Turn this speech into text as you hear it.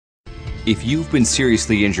If you've been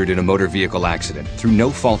seriously injured in a motor vehicle accident through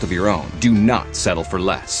no fault of your own, do not settle for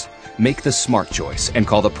less. Make the smart choice and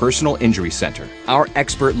call the Personal Injury Center. Our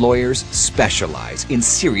expert lawyers specialize in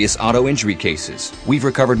serious auto injury cases. We've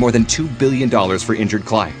recovered more than $2 billion for injured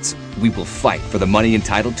clients. We will fight for the money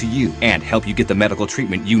entitled to you and help you get the medical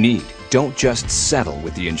treatment you need. Don't just settle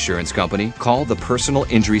with the insurance company. Call the Personal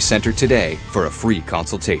Injury Center today for a free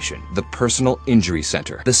consultation. The Personal Injury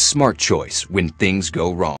Center, the smart choice when things go wrong.